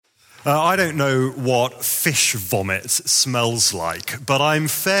I don't know what fish vomit smells like, but I'm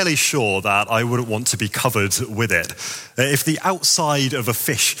fairly sure that I wouldn't want to be covered with it. If the outside of a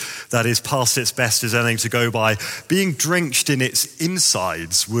fish that is past its best is anything to go by, being drenched in its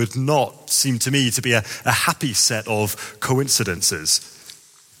insides would not seem to me to be a happy set of coincidences.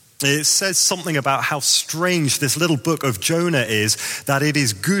 It says something about how strange this little book of Jonah is, that it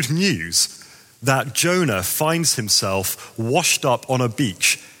is good news that Jonah finds himself washed up on a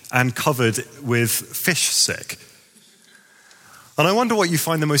beach and covered with fish sick. And I wonder what you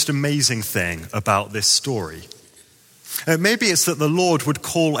find the most amazing thing about this story. Maybe it's that the Lord would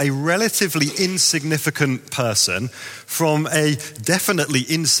call a relatively insignificant person from a definitely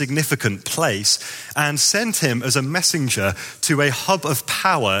insignificant place and send him as a messenger to a hub of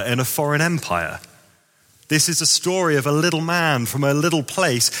power in a foreign empire. This is a story of a little man from a little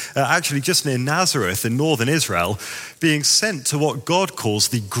place, actually just near Nazareth in northern Israel, being sent to what God calls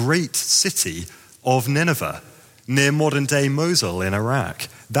the great city of Nineveh, near modern-day Mosul in Iraq.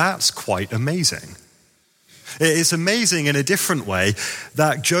 That's quite amazing. It's amazing in a different way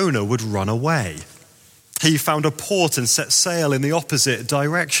that Jonah would run away. He found a port and set sail in the opposite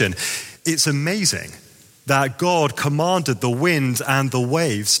direction. It's amazing that God commanded the wind and the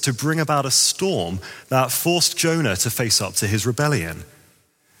waves to bring about a storm that forced Jonah to face up to his rebellion.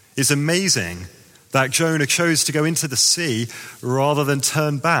 It's amazing that Jonah chose to go into the sea rather than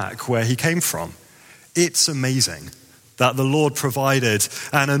turn back where he came from. It's amazing that the Lord provided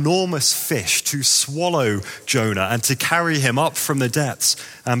an enormous fish to swallow Jonah and to carry him up from the depths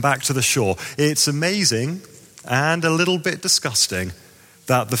and back to the shore. It's amazing and a little bit disgusting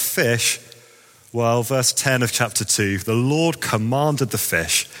that the fish, well, verse 10 of chapter 2, the Lord commanded the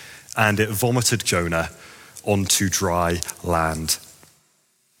fish and it vomited Jonah onto dry land.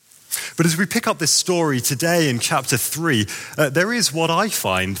 But as we pick up this story today in chapter 3, there is what I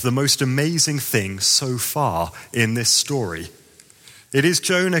find the most amazing thing so far in this story. It is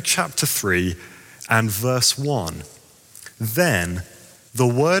Jonah chapter 3 and verse 1. Then the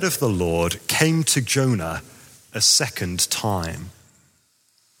word of the Lord came to Jonah a second time.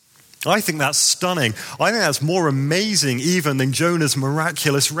 I think that's stunning. I think that's more amazing even than Jonah's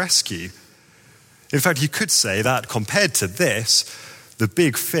miraculous rescue. In fact, you could say that compared to this, the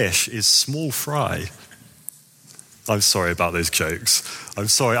big fish is small fry. I'm sorry about those jokes. I'm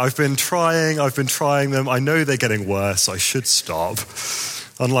sorry. I've been trying them. I know they're getting worse. I should stop.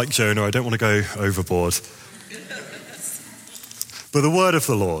 Unlike Jonah, I don't want to go overboard. But the word of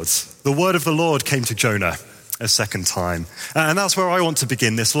the Lord came to Jonah a second time. And that's where I want to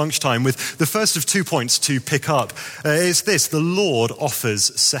begin this lunchtime with the first of 2 points to pick up. Is this: the Lord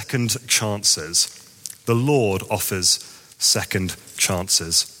offers second chances. The Lord offers second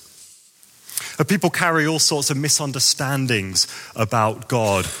chances. People carry all sorts of misunderstandings about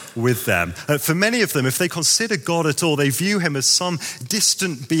God with them. For many of them, if they consider God at all, they view him as some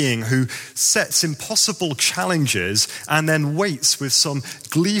distant being who sets impossible challenges and then waits with some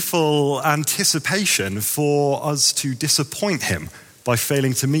gleeful anticipation for us to disappoint him by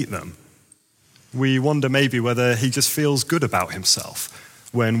failing to meet them. We wonder maybe whether he just feels good about himself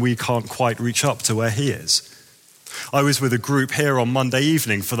when we can't quite reach up to where he is. I was with a group here on Monday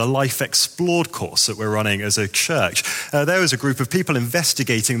evening for the Life Explored course that we're running as a church. There was a group of people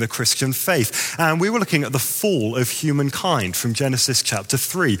investigating the Christian faith, and we were looking at the fall of humankind from Genesis chapter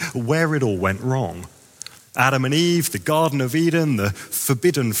 3, where it all went wrong. Adam and Eve, the Garden of Eden, the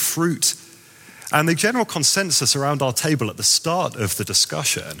forbidden fruit. And the general consensus around our table at the start of the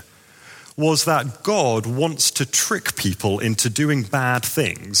discussion was that God wants to trick people into doing bad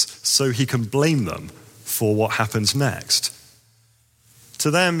things so he can blame them for what happens next.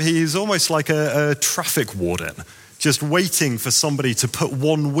 To them, he's almost like a traffic warden, just waiting for somebody to put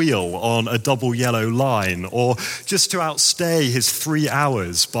one wheel on a double yellow line, or just to outstay his 3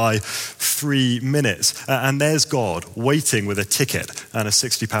 hours by 3 minutes. And there's God waiting with a ticket and a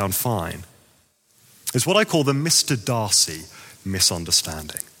 £60 fine. It's what I call the Mr. Darcy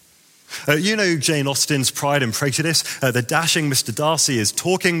misunderstanding. You know Jane Austen's Pride and Prejudice? The dashing Mr. Darcy is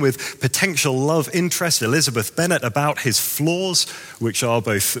talking with potential love interest Elizabeth Bennet about his flaws, which are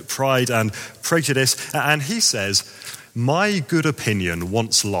both pride and prejudice. And he says, "My good opinion,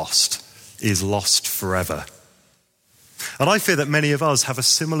 once lost, is lost forever." And I fear that many of us have a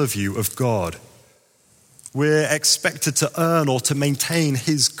similar view of God. We're expected to earn or to maintain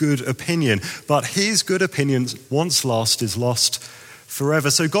his good opinion, but his good opinion, once lost, is lost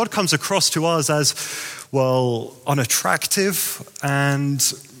forever. So God comes across to us as, well, unattractive and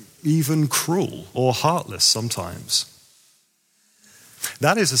even cruel or heartless sometimes.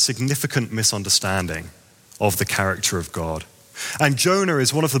 That is a significant misunderstanding of the character of God. And Jonah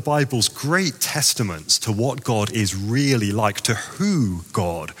is one of the Bible's great testaments to what God is really like, to who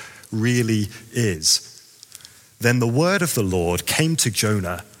God really is. Then the word of the Lord came to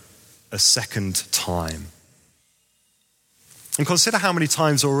Jonah a second time. And consider how many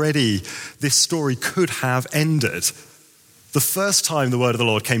times already this story could have ended. The first time the word of the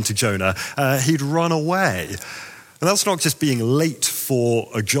Lord came to Jonah, he'd run away. And that's not just being late for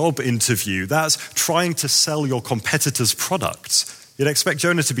a job interview, that's trying to sell your competitor's products. You'd expect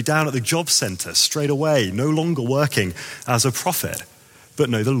Jonah to be down at the job center straight away, no longer working as a prophet. But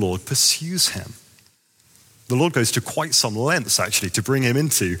no, the Lord pursues him. The Lord goes to quite some lengths, actually, to bring him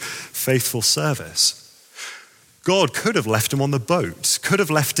into faithful service. God could have left him on the boat, could have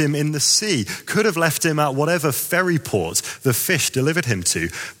left him in the sea, could have left him at whatever ferry port the fish delivered him to.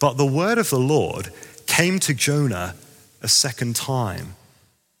 But the word of the Lord came to Jonah a second time.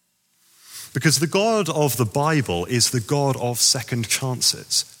 Because the God of the Bible is the God of second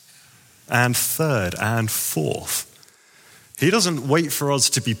chances, and third and fourth. He doesn't wait for us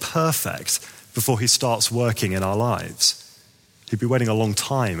to be perfect before he starts working in our lives. He'd be waiting a long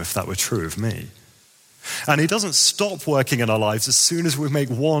time if that were true of me. And he doesn't stop working in our lives as soon as we make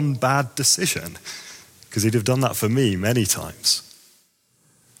one bad decision, because he'd have done that for me many times.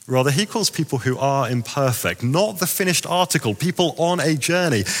 Rather, he calls people who are imperfect, not the finished article, people on a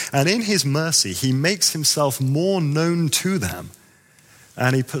journey. And in his mercy, he makes himself more known to them,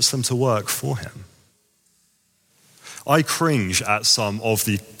 and he puts them to work for him. I cringe at some of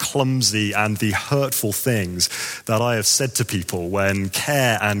the clumsy and the hurtful things that I have said to people when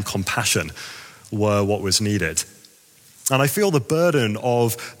care and compassion were what was needed. And I feel the burden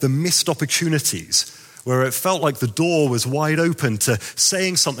of the missed opportunities where it felt like the door was wide open to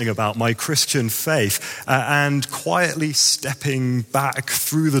saying something about my Christian faith and quietly stepping back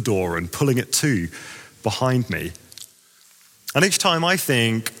through the door and pulling it to behind me. And each time I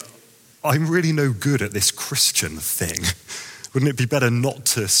think, I'm really no good at this Christian thing. Wouldn't it be better not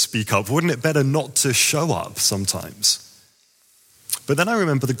to speak up? Wouldn't it better not to show up sometimes? But then I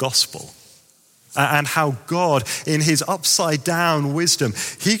remember the gospel and how God, in his upside down wisdom,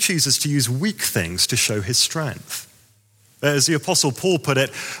 he chooses to use weak things to show his strength. As the Apostle Paul put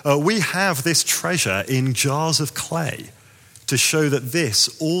it, we have this treasure in jars of clay to show that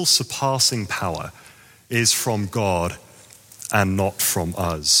this all-surpassing power is from God and not from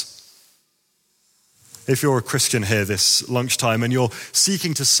us. If you're a Christian here this lunchtime and you're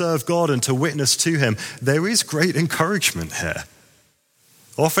seeking to serve God and to witness to him, there is great encouragement here.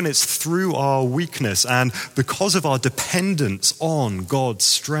 Often it's through our weakness and because of our dependence on God's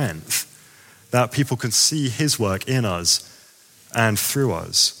strength that people can see his work in us and through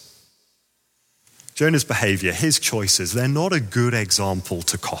us. Jonah's behavior, his choices, they're not a good example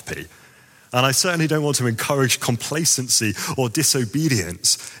to copy. And I certainly don't want to encourage complacency or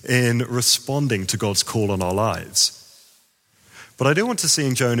disobedience in responding to God's call on our lives. But I do want to see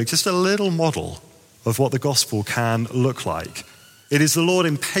in Jonah just a little model of what the gospel can look like. It is the Lord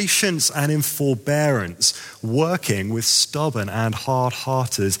in patience and in forbearance, working with stubborn and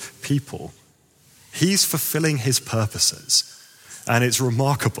hard-hearted people. He's fulfilling his purposes. And it's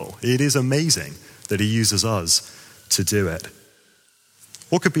remarkable. It is amazing that he uses us to do it.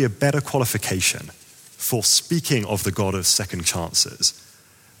 What could be a better qualification for speaking of the God of second chances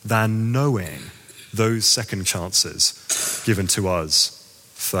than knowing those second chances given to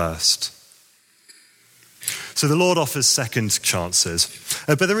us first? So the Lord offers second chances,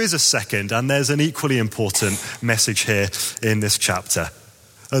 but there is a second, and there's an equally important message here in this chapter.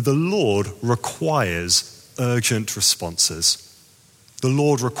 The Lord requires urgent responses. The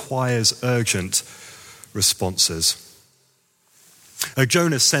Lord requires urgent responses.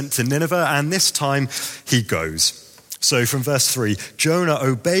 Jonah's sent to Nineveh, and this time he goes. So from verse 3, Jonah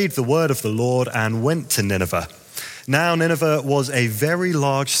obeyed the word of the Lord and went to Nineveh. Now Nineveh was a very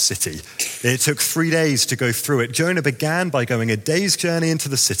large city. It took 3 days to go through it. Jonah began by going a day's journey into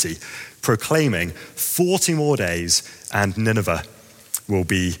the city, proclaiming 40 more days and Nineveh will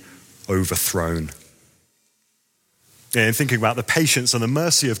be overthrown. In thinking about the patience and the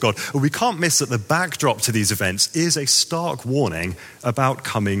mercy of God, we can't miss that the backdrop to these events is a stark warning about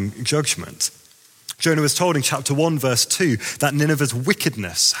coming judgment. Jonah was told in chapter 1, verse 2, that Nineveh's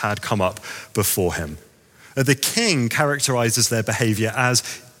wickedness had come up before him. The king characterizes their behavior as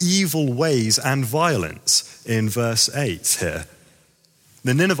evil ways and violence in verse 8 here.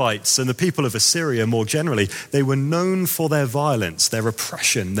 The Ninevites and the people of Assyria more generally, they were known for their violence, their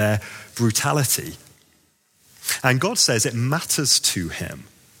oppression, their brutality. And God says it matters to him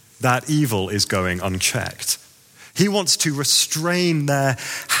that evil is going unchecked. He wants to restrain their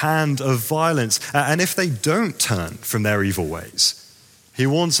hand of violence. And if they don't turn from their evil ways, he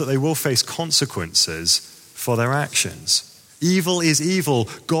warns that they will face consequences for their actions. Evil is evil,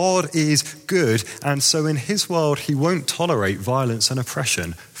 God is good, and so in his world he won't tolerate violence and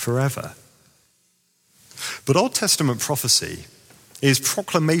oppression forever. But Old Testament prophecy is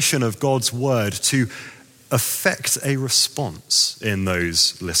proclamation of God's word to affect a response in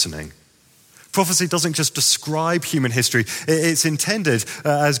those listening. Prophecy doesn't just describe human history, it's intended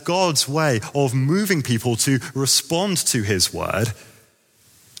as God's way of moving people to respond to his word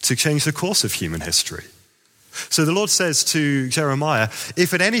to change the course of human history. So the Lord says to Jeremiah,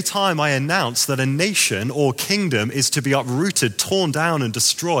 if at any time I announce that a nation or kingdom is to be uprooted, torn down and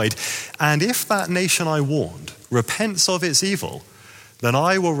destroyed, and if that nation I warned repents of its evil, then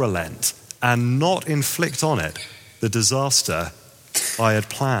I will relent and not inflict on it the disaster I had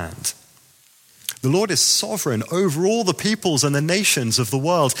planned. The Lord is sovereign over all the peoples and the nations of the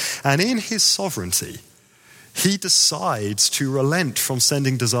world, and in his sovereignty, he decides to relent from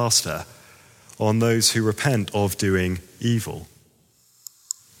sending disaster on those who repent of doing evil.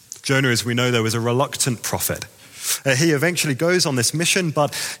 Jonah, as we know, there was a reluctant prophet. He eventually goes on this mission,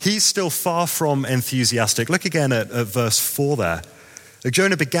 but he's still far from enthusiastic. Look again at verse 4 there.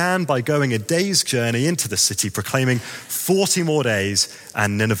 Jonah began by going a day's journey into the city, proclaiming 40 more days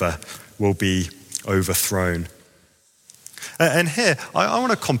and Nineveh will be overthrown. And here, I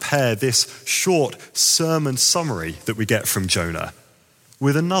want to compare this short sermon summary that we get from Jonah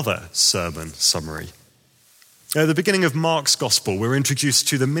with another sermon summary. At the beginning of Mark's gospel, we're introduced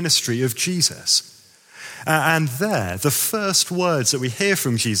to the ministry of Jesus. And there, the first words that we hear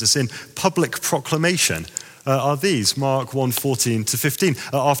from Jesus in public proclamation are these, Mark 1:14 to 15.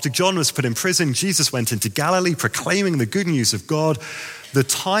 After John was put in prison, Jesus went into Galilee proclaiming the good news of God. The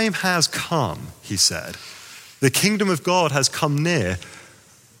time has come, he said. The kingdom of God has come near.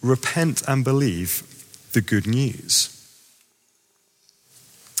 Repent and believe the good news.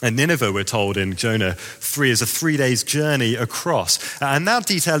 And Nineveh, we're told in Jonah 3, is a 3 days journey across. And that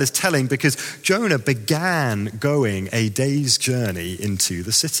detail is telling because Jonah began going a day's journey into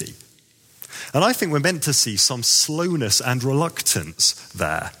the city. And I think we're meant to see some slowness and reluctance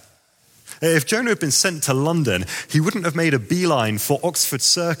there. If Jonah had been sent to London, he wouldn't have made a beeline for Oxford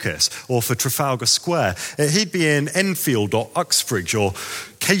Circus or for Trafalgar Square. He'd be in Enfield or Uxbridge or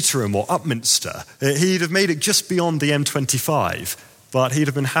Caterham or Upminster. He'd have made it just beyond the M25, but he'd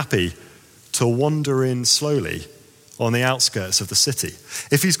have been happy to wander in slowly on the outskirts of the city.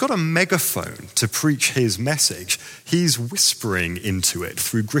 If he's got a megaphone to preach his message, he's whispering into it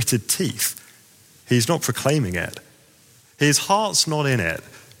through gritted teeth. He's not proclaiming it. His heart's not in it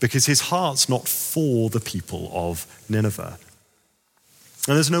because his heart's not for the people of Nineveh.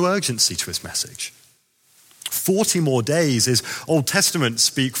 And there's no urgency to his message. 40 more days is Old Testament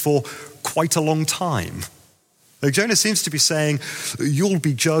speak for quite a long time. Jonah seems to be saying, you'll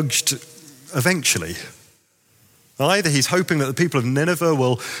be judged eventually. Either he's hoping that the people of Nineveh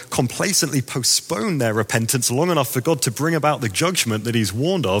will complacently postpone their repentance long enough for God to bring about the judgment that he's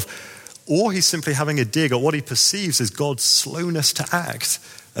warned of, or he's simply having a dig at what he perceives as God's slowness to act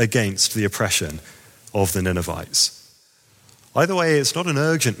against the oppression of the Ninevites. Either way, it's not an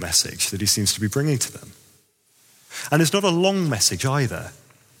urgent message that he seems to be bringing to them. And it's not a long message either.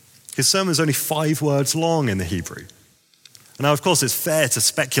 His sermon's only 5 words long in the Hebrew. Now, of course, it's fair to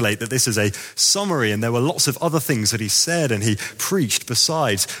speculate that this is a summary and there were lots of other things that he said and he preached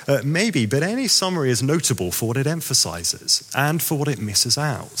besides. Maybe, but any summary is notable for what it emphasizes and for what it misses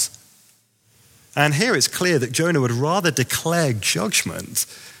out. And here it's clear that Jonah would rather declare judgment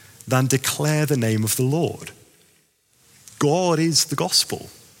than declare the name of the Lord. God is the gospel.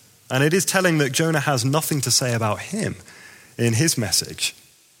 And it is telling that Jonah has nothing to say about him in his message.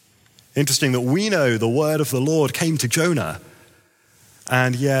 Interesting that we know the word of the Lord came to Jonah,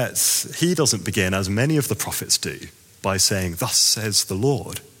 and yet he doesn't begin, as many of the prophets do, by saying, "Thus says the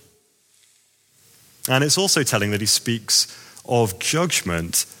Lord." And it's also telling that he speaks of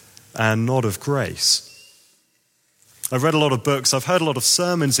judgment and not of grace. I've read a lot of books, I've heard a lot of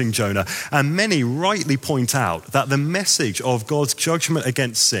sermons in Jonah, and many rightly point out that the message of God's judgment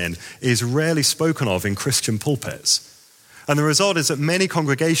against sin is rarely spoken of in Christian pulpits. And the result is that many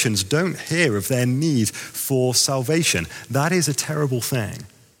congregations don't hear of their need for salvation. That is a terrible thing.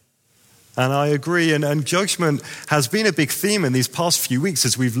 And I agree, and judgment has been a big theme in these past few weeks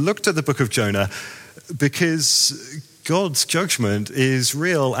as we've looked at the book of Jonah, because God's judgment is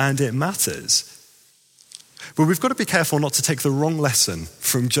real and it matters. But we've got to be careful not to take the wrong lesson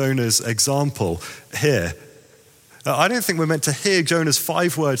from Jonah's example here. I don't think we're meant to hear Jonah's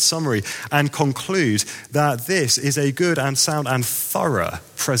 5-word summary and conclude that this is a good and sound and thorough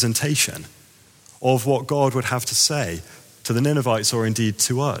presentation of what God would have to say to the Ninevites or indeed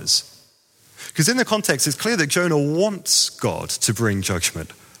to us. Because in the context, it's clear that Jonah wants God to bring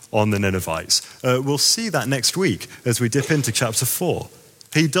judgment on the Ninevites. We'll see that next week as we dip into chapter 4.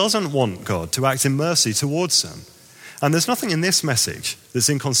 He doesn't want God to act in mercy towards them. And there's nothing in this message that's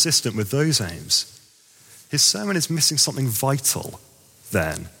inconsistent with those aims. His sermon is missing something vital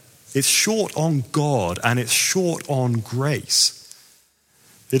then. It's short on God and it's short on grace.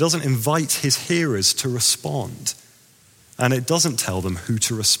 It doesn't invite his hearers to respond. And it doesn't tell them who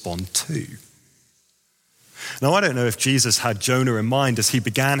to respond to. Now, I don't know if Jesus had Jonah in mind as he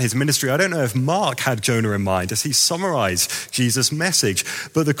began his ministry. I don't know if Mark had Jonah in mind as he summarized Jesus' message.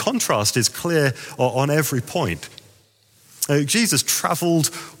 But the contrast is clear on every point. Jesus traveled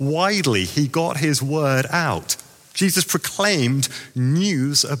widely. He got his word out. Jesus proclaimed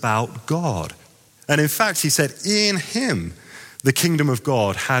news about God. And in fact, he said, in him, the kingdom of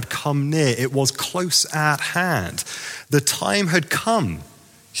God had come near. It was close at hand. The time had come.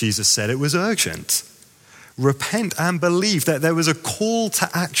 Jesus said it was urgent. Repent and believe. That there was a call to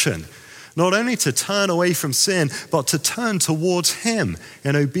action, not only to turn away from sin, but to turn towards him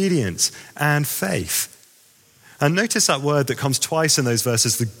in obedience and faith. And notice that word that comes twice in those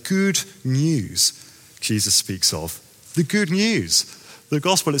verses, the good news Jesus speaks of. The good news. The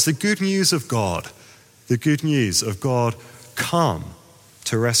gospel, it's the good news of God. The good news of God come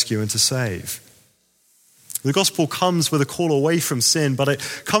to rescue and to save. The gospel comes with a call away from sin, but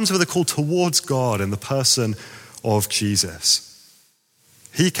it comes with a call towards God in the person of Jesus.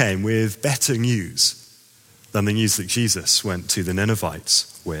 He came with better news than the news that Jesus went to the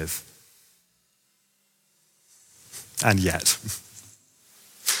Ninevites with. And yet,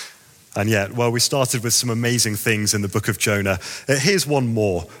 well, we started with some amazing things in the book of Jonah. Here's one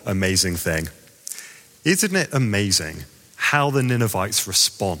more amazing thing. Isn't it amazing how the Ninevites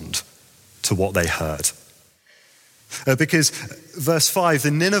respond to what they heard? Because verse 5,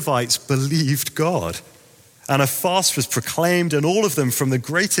 the Ninevites believed God, and a fast was proclaimed, and all of them, from the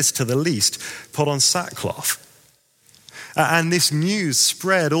greatest to the least, put on sackcloth. And this news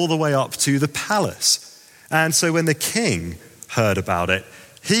spread all the way up to the palace. And so when the king heard about it,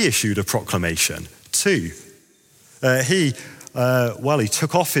 he issued a proclamation too. He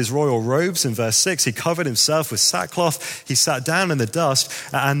took off his royal robes in verse 6. He covered himself with sackcloth. He sat down in the dust,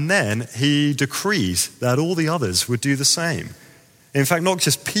 and then he decreed that all the others would do the same. In fact, not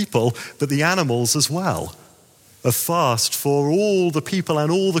just people, but the animals as well. A fast for all the people and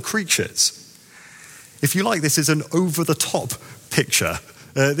all the creatures. If you like, this is an over-the-top picture.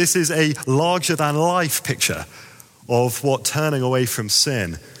 This is a larger-than-life picture of what turning away from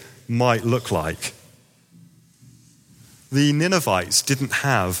sin might look like. The Ninevites didn't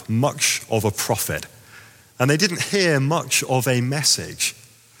have much of a prophet, and they didn't hear much of a message,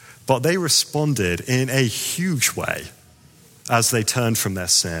 but they responded in a huge way as they turned from their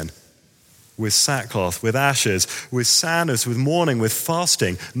sin. With sackcloth, with ashes, with sadness, with mourning, with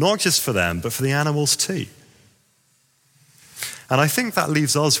fasting, not just for them, but for the animals too. And I think that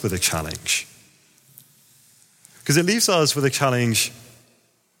leaves us with a challenge. Because it leaves us with a challenge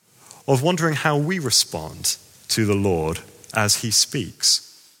of wondering how we respond to the Lord as he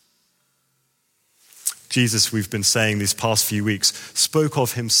speaks. Jesus, we've been saying these past few weeks, spoke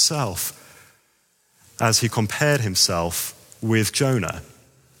of himself as he compared himself with Jonah.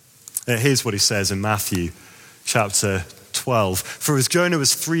 Here's what he says in Matthew chapter 12. For as Jonah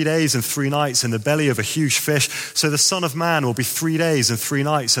was 3 days and 3 nights in the belly of a huge fish, so the Son of Man will be 3 days and 3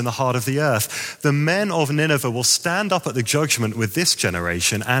 nights in the heart of the earth. The men of Nineveh will stand up at the judgment with this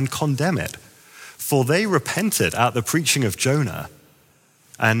generation and condemn it. For they repented at the preaching of Jonah,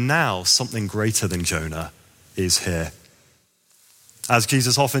 and now something greater than Jonah is here. As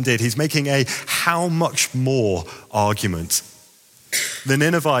Jesus often did, he's making a how much more argument. The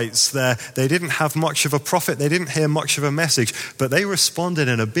Ninevites, they didn't have much of a prophet, they didn't hear much of a message, but they responded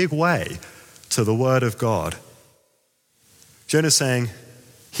in a big way to the word of God. Jonah's saying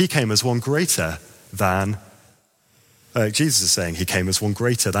he came as one greater than, Jesus is saying he came as one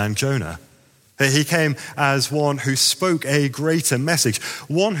greater than Jonah. He came as one who spoke a greater message,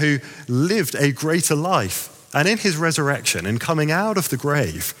 one who lived a greater life. And in his resurrection, in coming out of the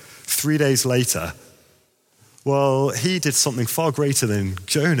grave 3 days later, well, he did something far greater than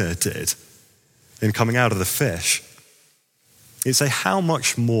Jonah did in coming out of the fish. It's a how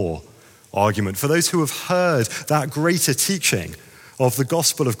much more argument for those who have heard that greater teaching of the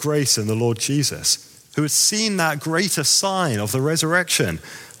gospel of grace in the Lord Jesus, who had seen that greater sign of the resurrection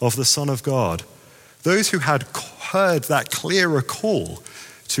of the Son of God. Those who had heard that clearer call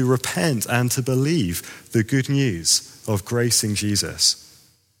to repent and to believe the good news of grace in Jesus.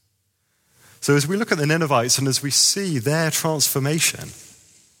 So as we look at the Ninevites and as we see their transformation,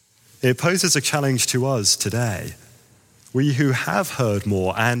 it poses a challenge to us today. We who have heard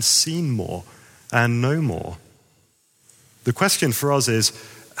more and seen more and know more. The question for us is,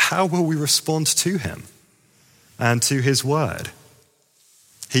 how will we respond to him and to his word?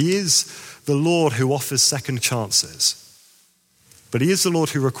 He is the Lord who offers second chances, but he is the Lord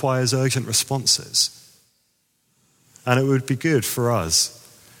who requires urgent responses. And it would be good for us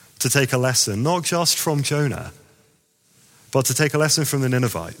to take a lesson, not just from Jonah, but to take a lesson from the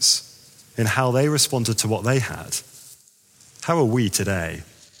Ninevites in how they responded to what they had. How are we today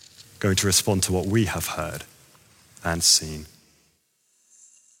going to respond to what we have heard and seen?